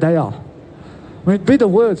words that they are. I mean, be the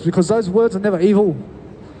words, because those words are never evil.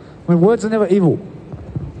 I mean, words are never evil.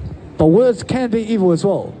 But words can be evil as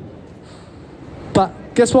well.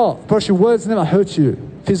 But guess what? Bro, words never hurt you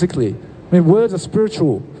physically. I mean, words are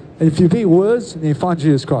spiritual. And if you be words, then you find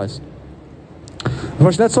Jesus Christ.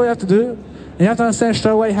 Bro, that's all you have to do. And you have to understand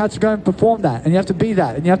straight away how to go and perform that. And you have to be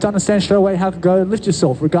that. And you have to understand straight away how to go and lift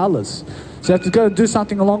yourself regardless. So you have to go and do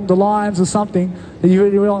something along the lines of something that you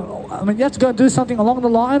really want. I mean, you have to go and do something along the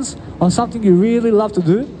lines on something you really love to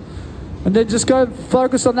do. And then just go and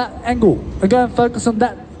focus on that angle. And go and focus on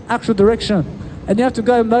that actual direction. And you have to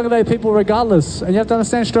go and motivate people regardless. And you have to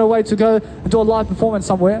understand straight away to go and do a live performance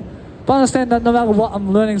somewhere. But understand that no matter what,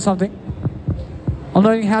 I'm learning something. I'm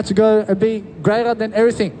learning how to go and be greater than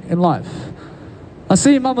everything in life. I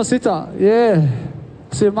see Mama Sita, yeah.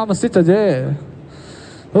 I see Mama Sita,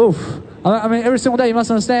 yeah. Oof. I mean, every single day you must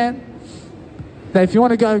understand that if you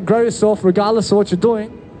want to go and grow yourself, regardless of what you're doing,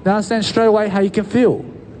 then understand straight away how you can feel.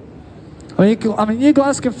 I mean, you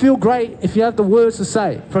guys can feel great if you have the words to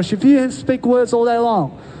say. Because if you speak words all day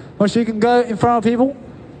long, once you can go in front of people,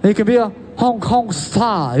 you can be a Hong Kong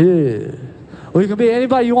star, yeah. Or you can be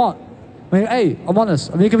anybody you want. I mean, hey, I'm honest.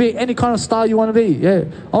 I mean, you can be any kind of star you want to be, yeah.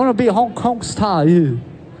 I want to be a Hong Kong star, yeah. I mean,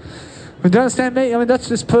 do you understand me? I mean, that's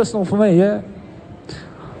just personal for me, yeah.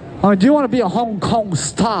 I mean, do you want to be a Hong Kong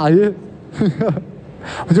star, yeah? Do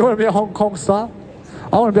you want to be a Hong Kong star?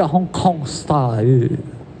 I want to be a Hong Kong star, yeah.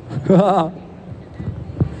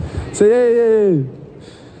 So, yeah.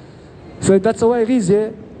 So that's the way it is,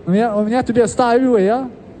 yeah. I mean, you have to be a star everywhere, yeah.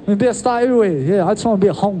 I mean, be a star everywhere, yeah. I just want to be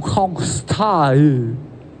a Hong Kong star, yeah.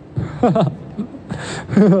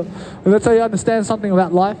 That's how you understand something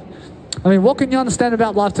about life. I mean, what can you understand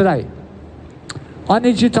about life today? I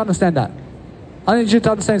need you to understand that. I need you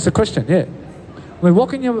to understand it's a question, yeah. I mean, what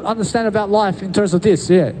can you understand about life in terms of this,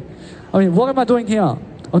 yeah. I mean, what am I doing here?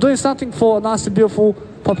 I'm doing something for a nice and beautiful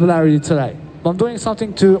popularity today. but I'm doing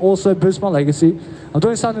something to also boost my legacy. I'm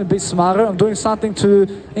doing something to be smarter. I'm doing something to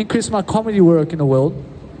increase my comedy work in the world.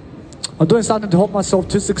 I'm doing something to help myself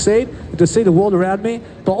to succeed, to see the world around me,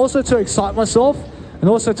 but also to excite myself, and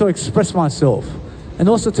also to express myself, and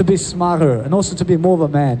also to be smarter, and also to be more of a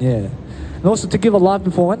man, yeah. And also to give a live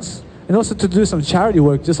performance, and also to do some charity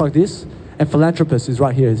work just like this, and philanthropist is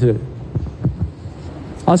right here too.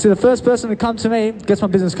 I see the first person to come to me gets my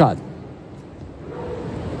business card.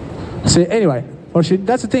 See, anyway,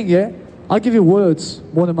 that's the thing, yeah? I'll give you words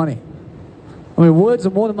more than money. I mean, words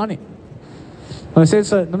are more than money. I said,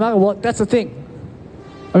 so no matter what, that's the thing.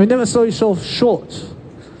 I mean, never sell yourself short.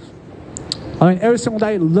 I mean, every single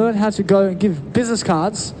day, learn how to go and give business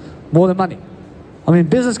cards more than money. I mean,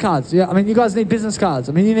 business cards, yeah. I mean, you guys need business cards.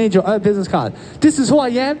 I mean, you need your own business card. This is who I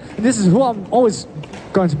am, and this is who I'm always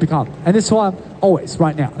going to become. And this is who I'm always,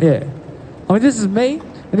 right now, yeah. I mean, this is me,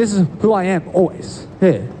 and this is who I am always,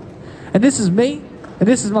 yeah. And this is me, and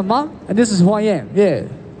this is my mum, and this is who I am, yeah.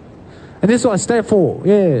 And this is what I stand for,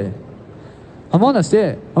 yeah. I'm honest,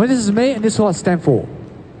 yeah. I mean, this is me, and this is what I stand for.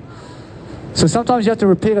 So sometimes you have to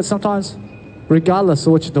repeat it, sometimes regardless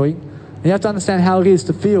of what you're doing. And you have to understand how it is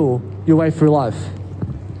to feel your way through life.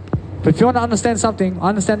 But if you want to understand something, I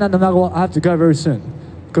understand that no matter what, I have to go very soon.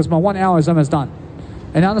 Because my 1 hour is almost done.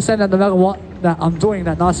 And I understand that no matter what, that I'm doing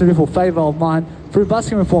that nice and beautiful favor of mine through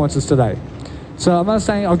busking performances today. So I'm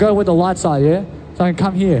understanding I'll go where the lights are, yeah? So I can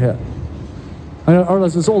come here. Or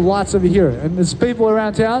there's all lights over here. And there's people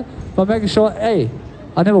around town, but I'm making sure, hey,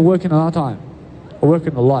 I never work in the night time. I work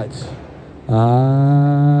in the lights.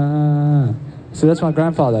 So that's my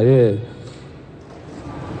grandfather, yeah.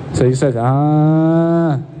 So he said,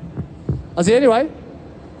 I said, anyway,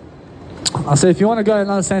 I said, if you want to go and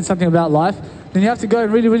understand something about life, then you have to go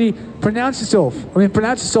and really, really pronounce yourself. I mean,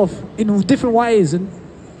 pronounce yourself in different ways and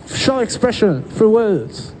show expression through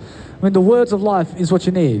words. I mean, the words of life is what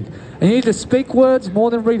you need. And you need to speak words more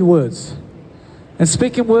than read words. And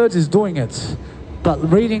speaking words is doing it. But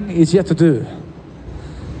reading is yet to do.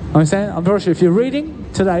 Understand? I'm very sure if you're reading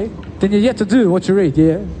today, then you're yet to do what you read,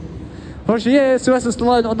 yeah? I'm sure, yeah, Sylvester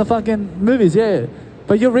Stallone on the fucking movies, yeah.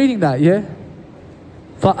 But you're reading that, yeah?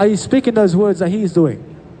 But are you speaking those words that he's doing?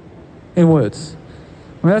 In words.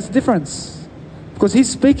 I mean, that's the difference. Because he's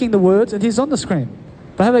speaking the words and he's on the screen.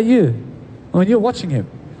 But how about you? I mean, you're watching him.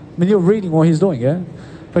 I mean, you're reading what he's doing, yeah?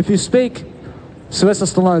 But if you speak Sylvester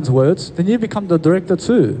Stallone's words, then you become the director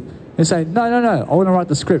too. And say, no, I want to write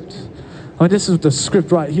the script. I mean, this is the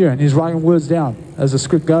script right here. And he's writing words down as the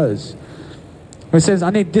script goes. And he says, I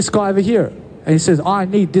need this guy over here. And he says, I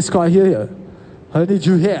need this guy here. I need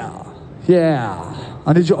you here. Yeah.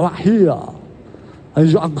 I need you right here. I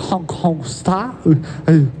need you on Hong Kong star.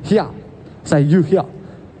 Here. Say, you here.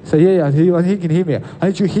 Say, yeah, he can hear me. I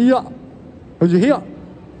need you here. I need you here.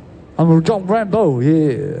 I'm John Rambo,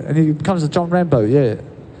 yeah. And he becomes a John Rambo, yeah.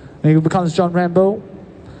 And he becomes John Rambo.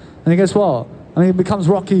 And guess what? And he becomes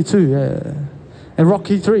Rocky 2, yeah. And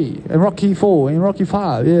Rocky 3, and Rocky 4, and Rocky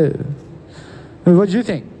 5, yeah. What do you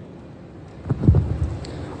think?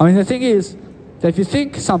 I mean, the thing is, that if you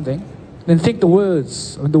think something, then think the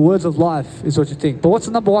words. I mean, the words of life is what you think. But what's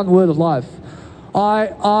the number one word of life? I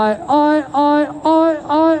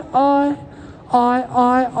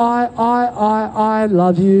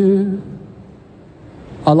love you.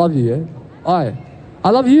 I love you, yeah? I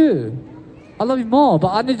love you. I love you more, but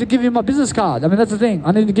I need to give you my business card. I mean, that's the thing.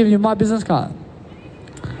 I need to give you my business card.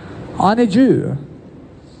 I need you.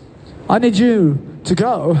 I need you to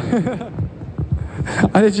go.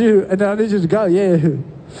 I need you, and I need you to go, yeah. And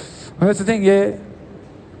that's the thing, yeah.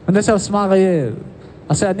 And that's how smart I am.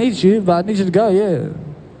 I say I need you, but I need you to go, yeah.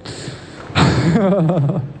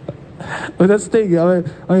 But that's the thing. I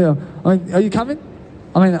mean, are you coming?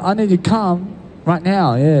 I mean, I need you to come right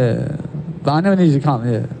now, yeah. But I never need you to come,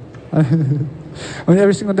 yeah. I mean,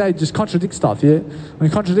 every single day, just contradict stuff, yeah. We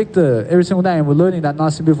contradict every single day, and we're learning that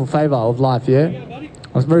nice and beautiful favour of life, yeah. Yeah, buddy.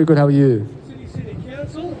 I was very good. How are you? City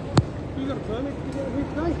Council. You got a permit to get here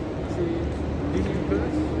today?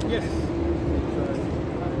 Yes.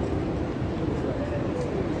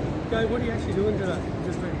 Okay, what are you actually doing today?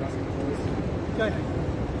 Just doing busking. Okay.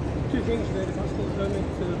 Two things. You need a busking permit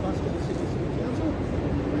to Busking City Council,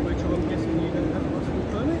 which I'm guessing you're going to have a busking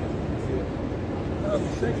permit.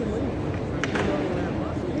 Secondly, you're not allowed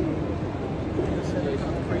busking in the Senate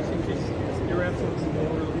precinct. You're outside the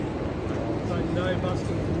border. So no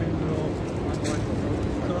busking permitted at all.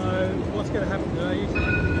 So what's going to happen today is you're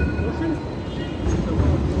going to get a caution. So what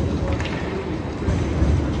I'm going to do is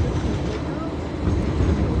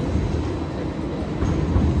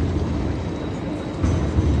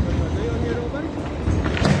on you at all, buddy?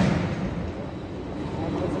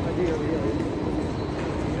 What's the idea over here?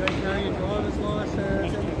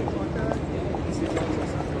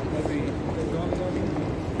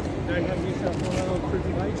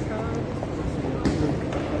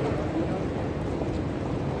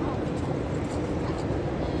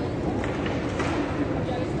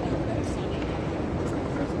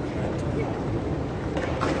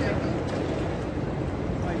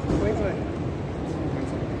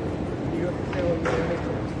 how long you're here?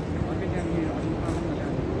 I've been down here, I've been coming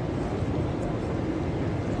down here.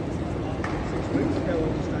 6 weeks. How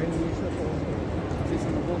long you staying in New South Wales? This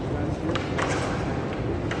on the book last year.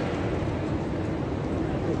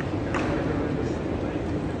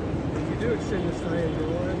 If you do extend the stay in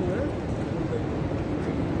July over there,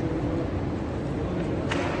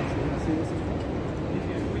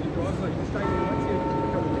 when you drive, like you stay in once you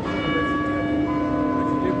become a resident. If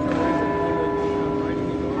you do become a resident, you become rating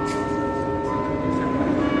your drive.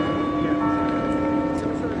 Yeah.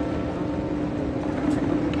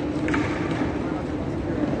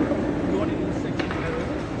 Not in the section area,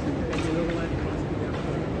 and you're not allowed to busking out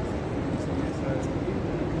there. So,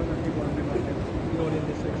 not in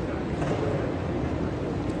this section area.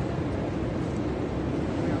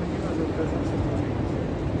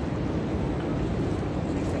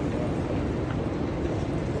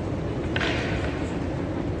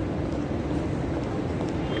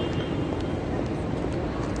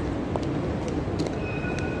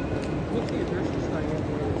 What's the address to stay at?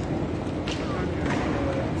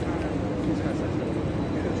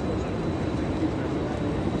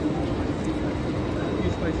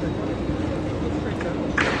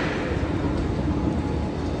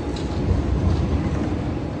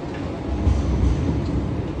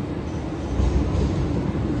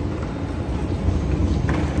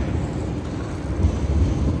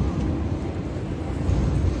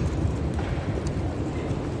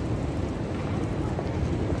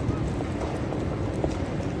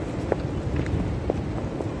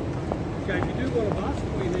 Okay, if you do want a bus,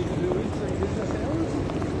 what you need to do is during business hours,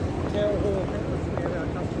 Town Hall Campus, we have our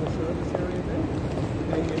customer service area there,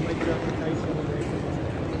 and you make your application and everything.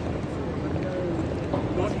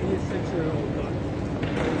 Not in this section at all, no.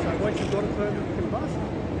 So once you've got a permit, you can bus.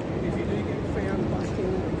 If you do get found busking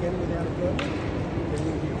again without a permit, then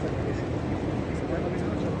you'll be a free issue. So that will be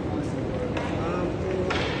nice.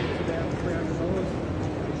 It's about $300.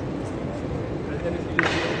 And then if you do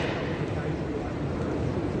get a application,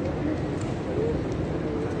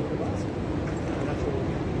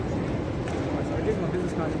 Here's my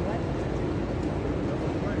business card, right?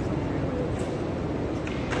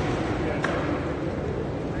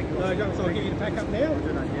 No, so I'll get you to pack up now.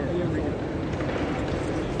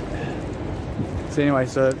 So anyway,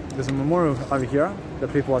 so there's a memorial over here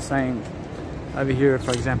that people are saying over here,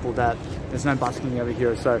 for example, that there's no busking over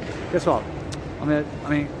here. So guess what? I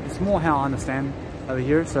mean, it's more how I understand over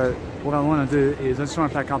here. So what I want to do is I just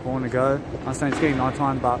want to pack up. I want to go. I understand it's getting night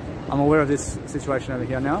time, but I'm aware of this situation over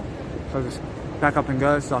here now. So I just pack up and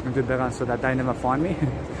go so I can do better so that they never find me.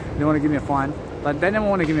 They want to give me a fine, but they never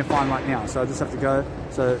want to give me a fine right now. So I just have to go.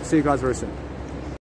 So see you guys very soon.